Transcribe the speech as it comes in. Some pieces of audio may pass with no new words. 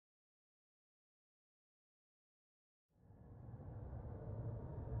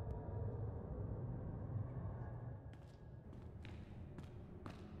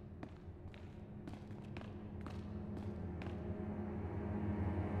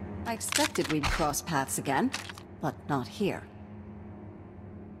I expected we'd cross paths again, but not here.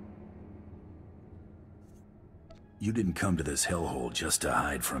 You didn't come to this hellhole just to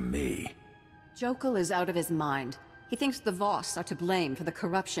hide from me. Jokul is out of his mind. He thinks the Voss are to blame for the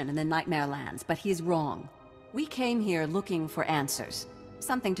corruption in the Nightmare Lands, but he's wrong. We came here looking for answers.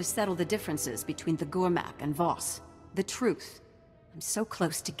 Something to settle the differences between the Gormak and Voss. The truth. I'm so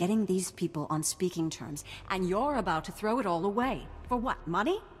close to getting these people on speaking terms, and you're about to throw it all away. For what,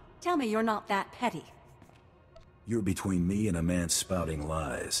 money? Tell me you're not that petty. You're between me and a man spouting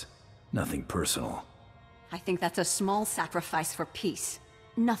lies. Nothing personal. I think that's a small sacrifice for peace.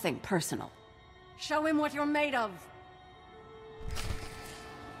 Nothing personal. Show him what you're made of!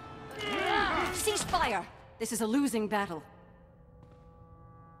 Cease fire! This is a losing battle.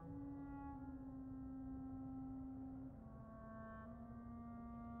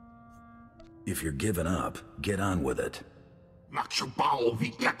 If you're giving up, get on with it.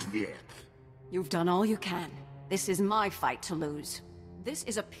 You've done all you can. This is my fight to lose. This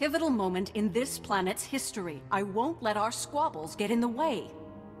is a pivotal moment in this planet's history. I won't let our squabbles get in the way.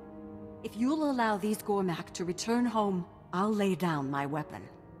 If you'll allow these Gormak to return home, I'll lay down my weapon.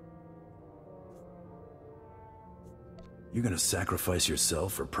 You're gonna sacrifice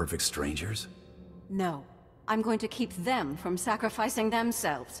yourself for perfect strangers? No. I'm going to keep them from sacrificing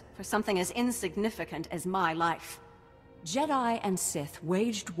themselves for something as insignificant as my life. Jedi and Sith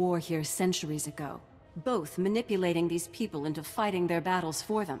waged war here centuries ago, both manipulating these people into fighting their battles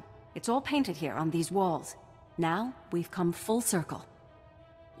for them. It's all painted here on these walls. Now, we've come full circle.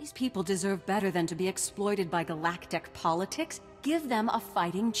 These people deserve better than to be exploited by galactic politics. Give them a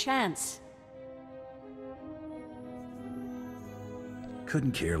fighting chance.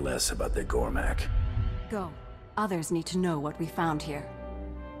 Couldn't care less about the Gormak. Go. Others need to know what we found here.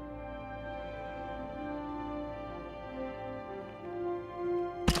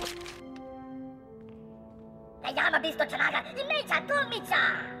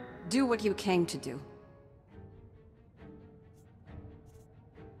 Do what you came to do.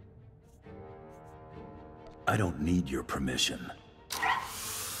 I don't need your permission.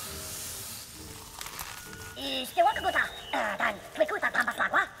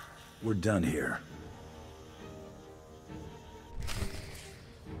 We're done here.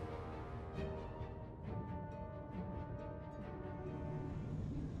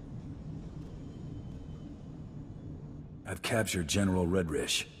 I've captured General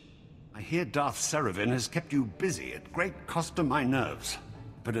Redrish. I hear Darth Seravin has kept you busy at great cost to my nerves.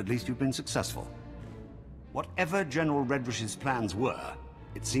 But at least you've been successful. Whatever General Redrish's plans were,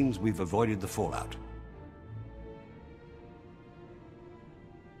 it seems we've avoided the fallout.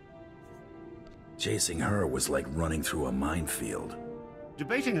 Chasing her was like running through a minefield.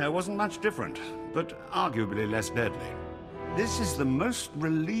 Debating her wasn't much different, but arguably less deadly. This is the most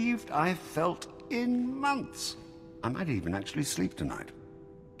relieved I've felt in months. I might even actually sleep tonight.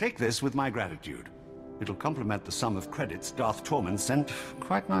 Take this with my gratitude. It'll complement the sum of credits Darth Tormund sent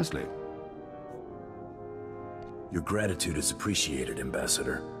quite nicely. Your gratitude is appreciated,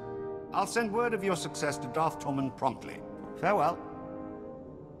 Ambassador. I'll send word of your success to Darth Tormund promptly. Farewell.